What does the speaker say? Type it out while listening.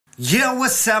Yo,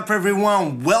 what's up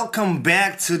everyone? Welcome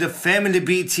back to the Family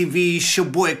BTV. It's your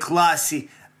boy Classy.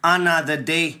 Another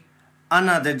day,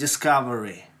 another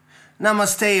discovery.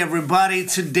 Namaste everybody.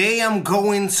 Today I'm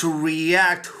going to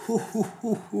react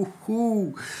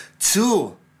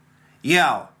to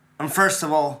and first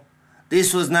of all,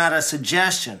 this was not a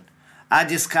suggestion. I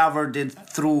discovered it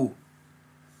through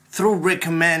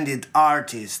recommended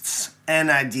artists,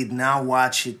 and I did not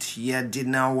watch it yet, did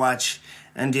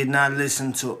not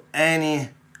listen to any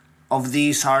of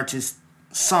these artists'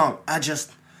 song.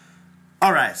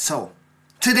 Alright, so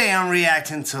today I'm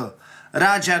reacting to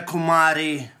Raja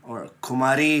Kumari or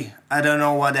Kumari. I don't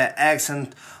know what the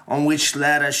accent on which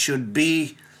letter should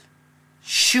be.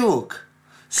 Shook.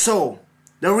 So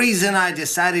the reason I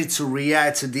decided to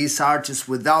react to these artists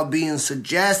without being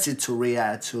suggested to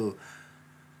react to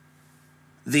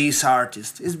these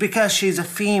artists is because she's a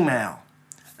female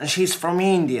and she's from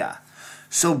India.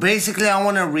 So basically I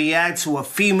want to react to a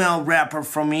female rapper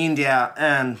from India,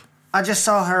 and I just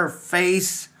saw her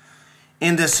face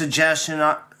in the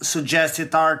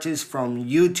suggested artist from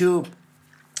YouTube,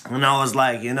 and I was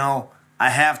like, I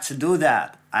have to do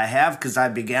that. Because I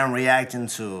began reacting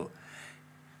to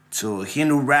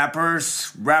Hindu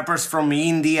rappers from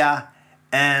India,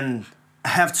 and I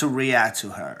have to react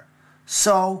to her.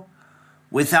 So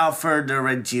without further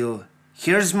ado,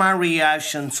 here's my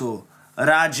reaction to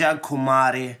Raja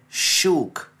Kumari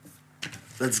Shook.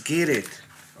 Let's get it.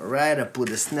 Alright, I put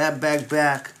the snapback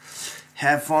back,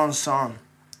 headphones on.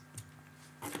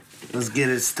 Let's get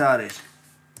it started.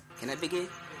 Can I begin?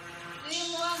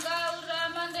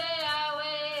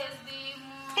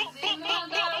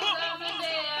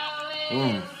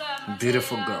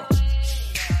 Beautiful girl.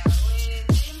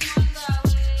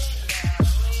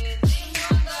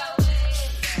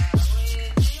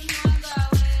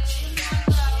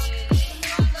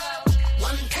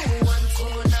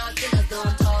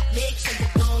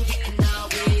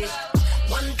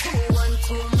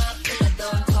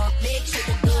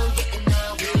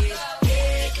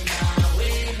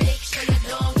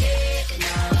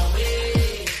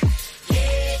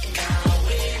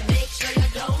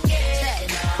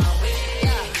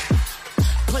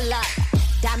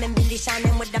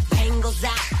 Shining with the bangles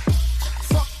out.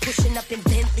 Fuck pushing up in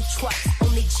Bentley trucks.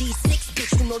 Only G6,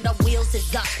 bitch, you know the wheels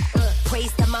is up.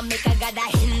 Praise to my maker, got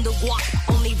that Hindu walk.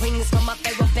 Only rings from my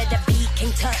pharaoh, better be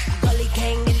King Tut. Gully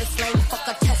gang in the slang, fuck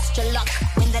a test your luck.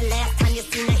 When the last time you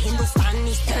seen a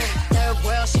Hindustani's turn? Third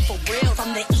world shit for real.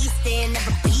 From the east end,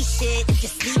 never be shit. If you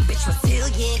sleep, bitch,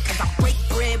 resilient. Cause I break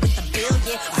bread with a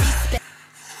billion. Respect.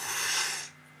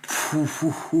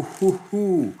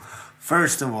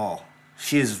 First of all,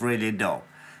 she's really dope.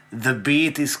 The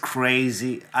beat is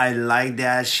crazy. I like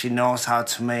that she knows how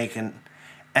to make an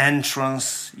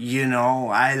entrance,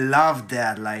 I love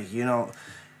that.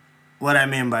 What I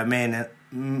mean by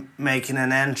making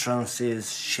an entrance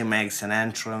is she makes an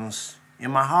entrance in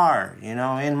my heart,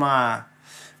 in my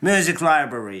music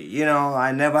library.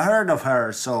 I never heard of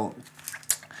her, so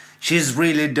she's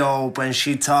really dope, and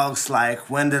she talks like,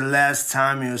 when the last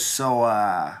time you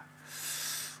saw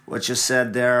what you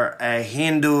said there, a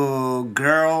Hindu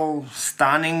girl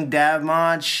stunning that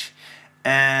much,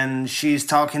 and she's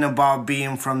talking about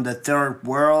being from the third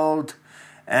world,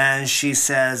 and she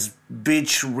says,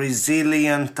 bitch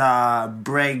resilient,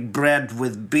 break bread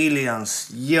with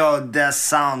billions. Yo, that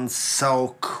sounds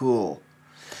so cool.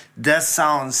 I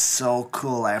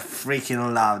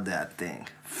freaking love that thing.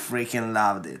 Freaking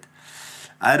loved it.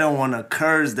 I don't want to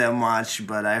curse that much,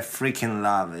 but I freaking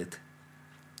love it.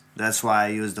 That's why I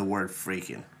use the word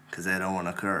freaking, because I don't want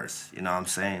to curse. You know what I'm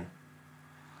saying?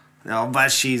 No,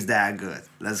 but she's that good.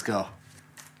 Let's go.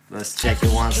 Let's check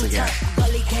it once again.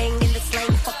 Gully gang in the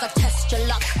slang, fuck a test your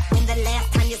luck. When the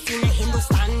last time you seen a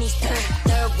Hindustani's turn?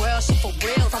 Third world shit for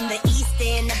real. From the east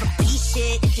end, never be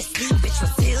shit. If you sleep, bitch,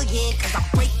 resilient. Cause I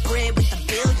break bread with a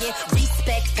billion.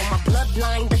 Respect for my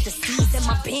bloodline, the deceased. And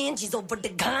my Benjis over the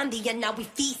Gandhi, and now we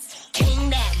feast. King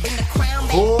that, bring the crown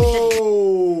back.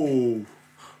 Oh!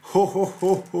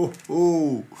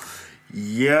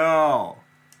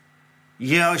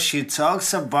 Yo, she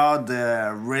talks about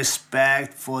the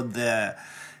respect for the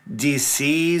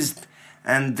deceased,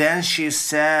 and then she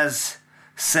says,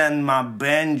 send my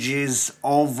Benjis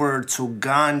over to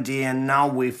Gandhi and now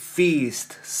we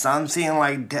feast. Something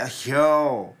like that.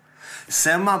 Yo,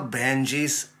 send my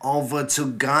Benjis over to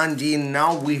Gandhi and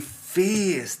now we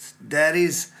feast. That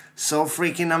is so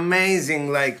freaking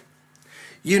amazing.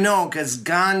 Because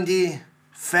Gandhi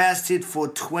fasted for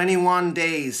 21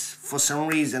 days for some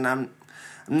reason. I'm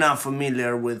not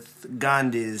familiar with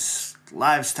Gandhi's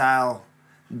lifestyle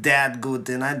that good,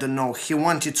 and I don't know. He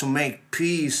wanted to make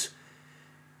peace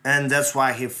and that's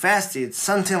why he fasted,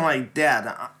 something like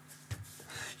that.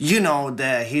 You know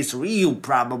the history, you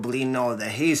probably know the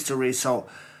history. So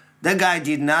the guy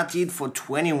did not eat for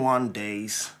 21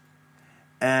 days,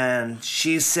 and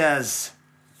she says,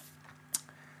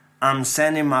 I'm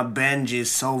sending my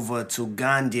Benjis over to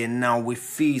Gandhi, and now we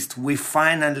feast. We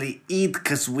finally eat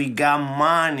because we got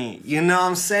money. You know what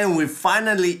I'm saying? We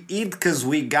finally eat because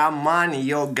we got money.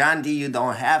 Yo, Gandhi, you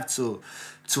don't have to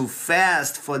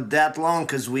fast for that long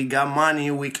because we got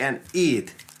money, we can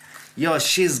eat. Yo,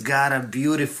 she's got a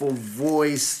beautiful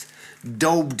voice,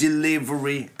 dope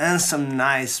delivery, and some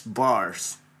nice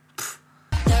bars.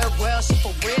 Third world shit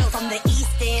for real. From the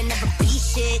east end, never be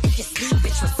shit. If you sleep,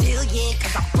 bitch, resilient.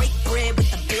 Cause I break bread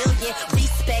with a billion.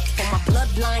 Respect for my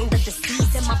bloodline, the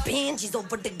deceased. And my Benji's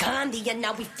over the Gandhi, and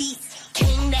now we feast.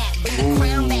 King that, bring the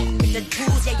crown back. With the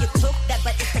jewels, yeah, you took that,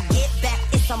 but it's a get back.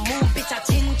 It's a move, bitch, I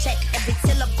chin check every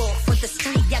syllable for the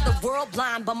street. Yeah, the world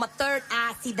blind, but my third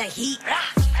eye see the heat.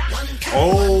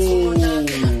 Oh.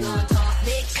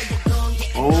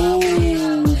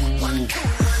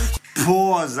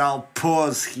 Pause, I'll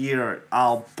pause here.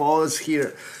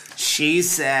 She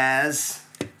says,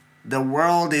 the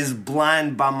world is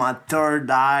blind, but my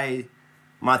third eye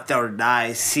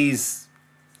sees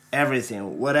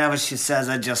everything. Whatever she says,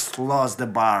 I just lost the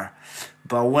bar.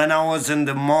 But when I was in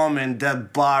the moment,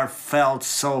 that bar felt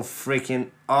so freaking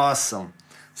awesome.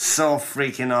 So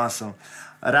freaking awesome.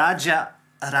 Raja,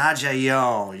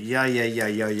 yo.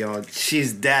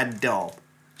 She's that dope.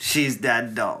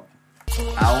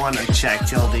 I wanna check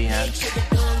till the end.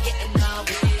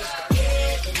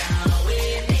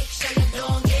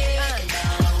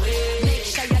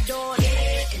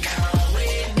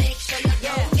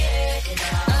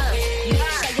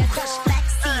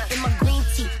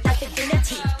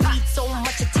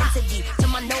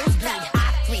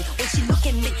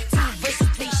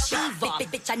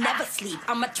 I never sleep.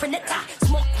 I'm a Trinity.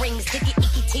 Smoke rings, diggy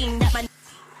icky team that my.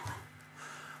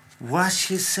 What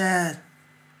she said?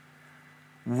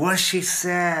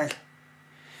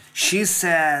 She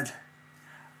said,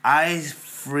 I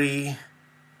free,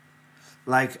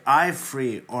 like I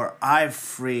free or I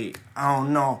free. I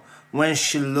don't know. When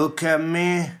she look at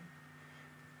me,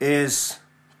 is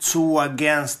 2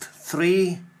 against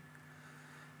 3.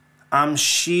 I'm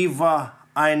Shiva.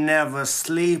 I never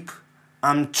sleep.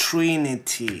 I'm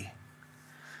Trinity.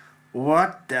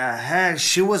 What the heck?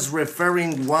 She was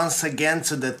referring once again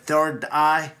to the third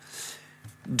eye.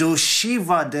 Do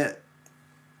Shiva, the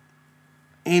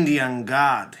Indian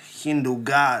god, Hindu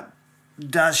god,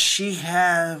 does she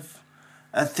have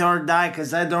a third eye?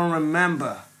 Because I don't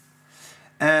remember.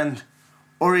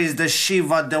 Or is the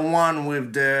Shiva the one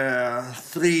with the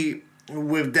 3,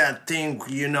 with that thing,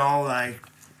 you know, like,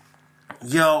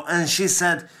 yo, and she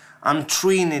said, I'm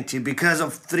Trinity because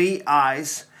of 3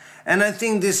 eyes. And I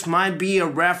think this might be a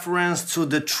reference to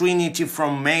the Trinity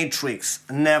from Matrix,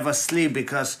 Never Sleep,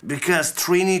 because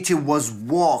Trinity was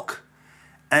woke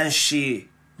and she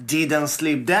didn't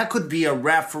sleep. That could be a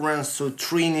reference to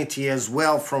Trinity as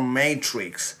well from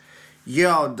Matrix.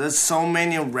 Yo, there's so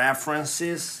many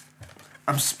references.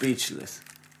 I'm speechless.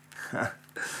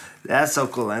 That's so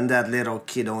cool. And that little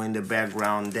kiddo in the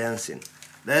background dancing.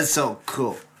 That's so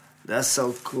cool.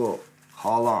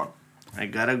 Hold on. I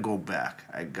gotta go back.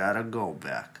 To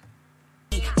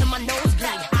my nose bleed,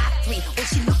 I 3. When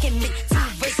she look at me, 2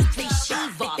 versus 3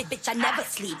 Shiva. Bitch, I never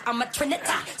sleep. I'm a Trinity.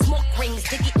 Smoke rings,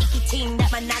 diggy icky team,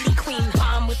 that Manali cream.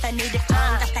 Bomb with a native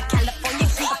tongue, that's the California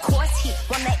heat. Of course he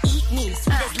wanna eat me,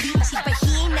 sweet as lychee, but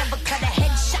he ain't never cut a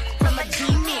headshot from a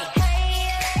genie.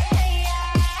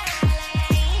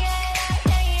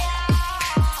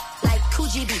 Like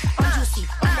Kujibi, I'm juicy,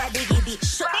 I'm that biggie beat.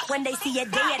 Shook when they see a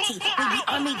deity, we be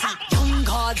army deep. Young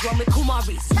gods run with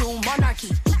Kumari, new monarchy.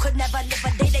 You could never live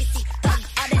a day they see. Thug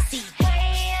Odyssey.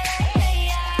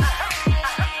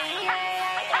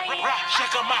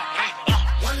 Check 'em out.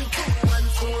 1, 2, 1,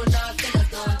 2, now killers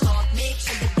don't talk. Make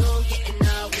sure you don't get in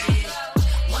our way.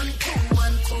 1, 2,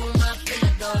 1, 2, my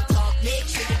killer don't talk. Make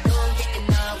sure you don't get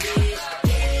in our way.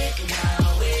 Get in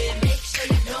our way. Make sure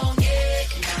you don't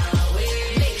get in our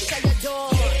way. Make sure you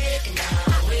don't get in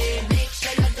our way. Make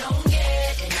sure you don't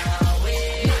get in our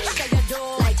way. Make sure you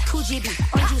don't. Like Kujibi,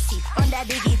 on juicy, on that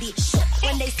biggie beat. Shook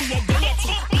when they see a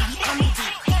deity, we be army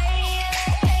deep.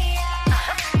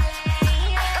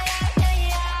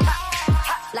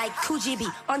 Like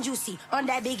Kujibi, on juicy, on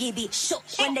that biggie beat. Shook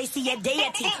when they see a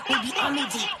deity, we be army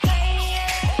deep.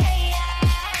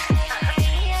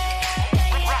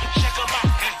 Check 'em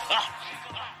out.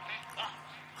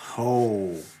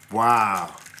 Oh,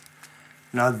 wow.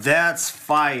 Now that's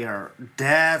fire.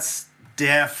 That's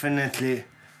definitely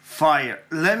Fire.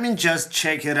 Let me just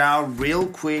check it out real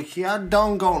quick. Yeah,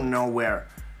 don't go nowhere.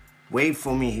 Wait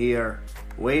for me here.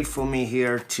 Wait for me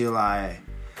here till I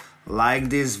like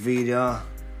this video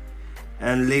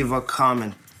and leave a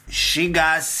comment. She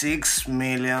got 6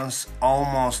 millions,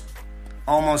 almost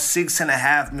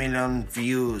 6.5 million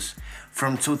views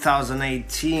from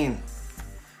 2018.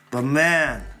 But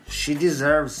man, she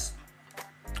deserves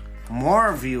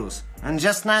more views. And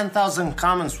just 9,000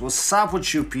 comments. What's up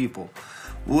with you people?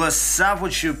 What's up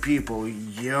with you people?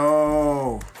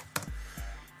 Yo.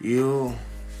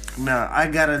 Man, I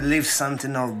gotta leave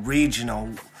something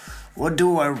original. What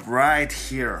do I write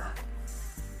here?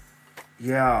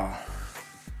 Yeah.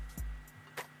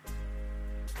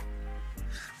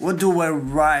 What do I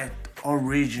write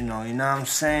original? You know what I'm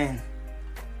saying?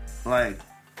 Like,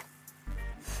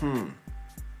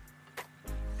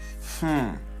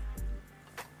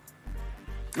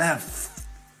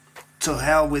 To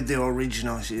hell with the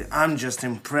original shit. I'm just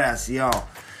impressed, yo.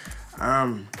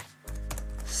 I'm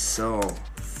so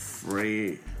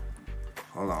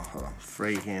hold on.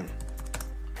 Freaking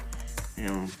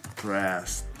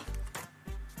impressed.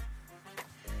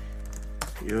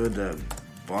 You're the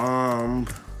bomb.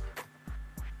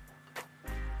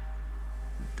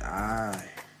 Die.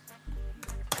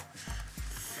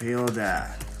 Feel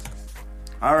that.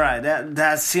 Alright,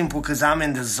 that's simple because I'm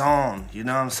in the zone. You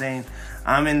know what I'm saying?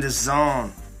 I'm in the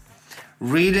zone.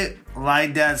 Read it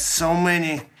like that. So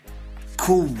many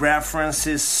cool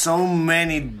references, so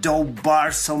many dope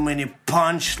bars, so many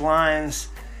punchlines.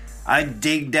 I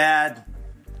dig that.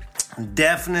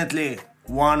 Definitely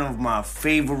one of my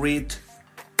favorite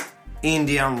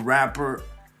Indian rapper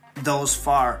thus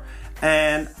far.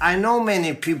 And I know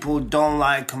many people don't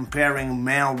like comparing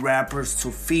male rappers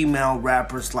to female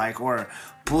rappers, like, or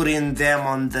putting them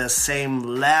on the same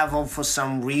level for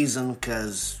some reason,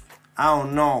 because I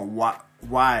don't know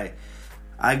why.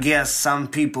 I guess some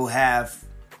people have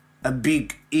a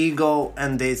big ego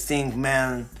and they think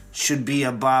man should be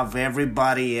above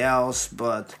everybody else,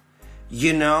 but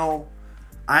you know,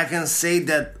 I can say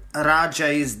that Raja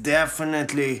is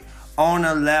definitely on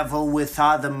a level with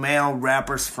other male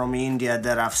rappers from India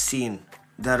that I've seen,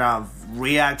 that I've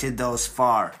reacted thus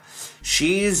far.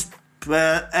 She is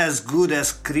as good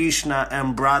as Krishna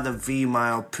and Brother V,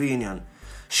 my opinion.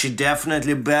 She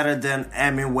definitely better than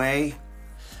Emiway,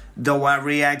 though I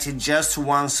reacted just to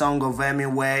one song of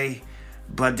Emiway,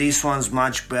 but this one's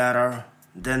much better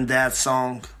than that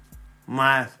song.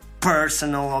 My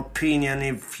personal opinion,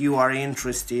 if you are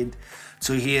interested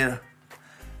to hear.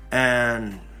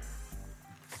 And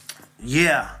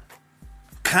yeah,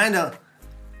 what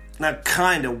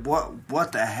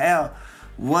the hell?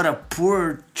 What a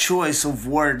poor choice of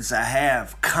words I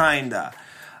have, kinda.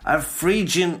 I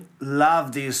freaking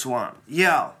love this one.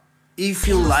 Yo, if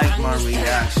you like my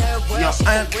reaction,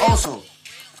 and also,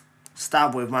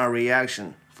 stop with my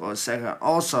reaction for a second.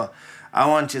 Also, I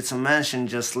wanted to mention,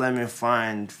 just let me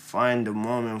find the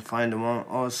moment.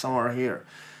 Oh, somewhere here.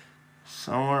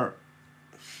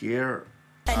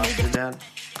 After that,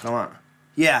 come on.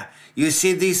 Yeah, you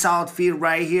see this outfit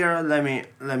right here? Let me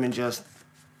just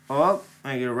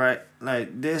make it right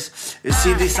like this. You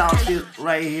see this outfit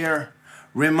right here?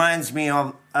 Reminds me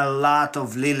of a lot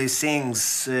of Lily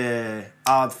Singh's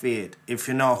outfit. If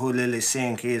you know who Lily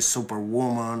Singh is,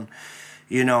 Superwoman.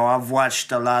 You know, I've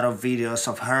watched a lot of videos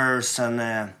of hers, and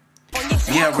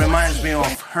yeah, reminds me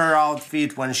of her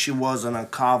outfit when she was on a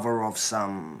cover of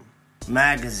some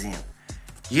magazine.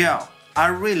 Yo, I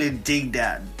really dig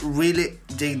that. Really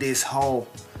dig this whole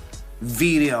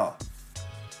video.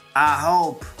 I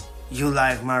hope you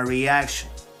like my reaction.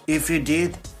 If you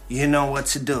did, you know what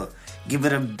to do. Give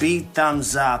it a big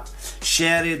thumbs up.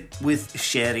 Share it with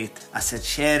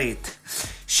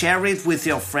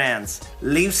your friends.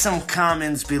 Leave some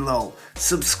comments below.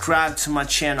 Subscribe to my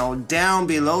channel down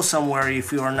below somewhere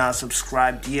if you are not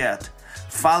subscribed yet.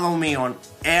 Follow me on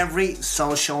every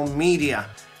social media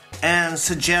and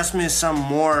suggest me some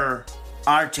more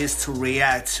artists to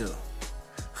react to.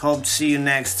 Hope to see you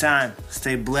next time.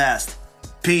 Stay blessed.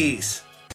 Peace.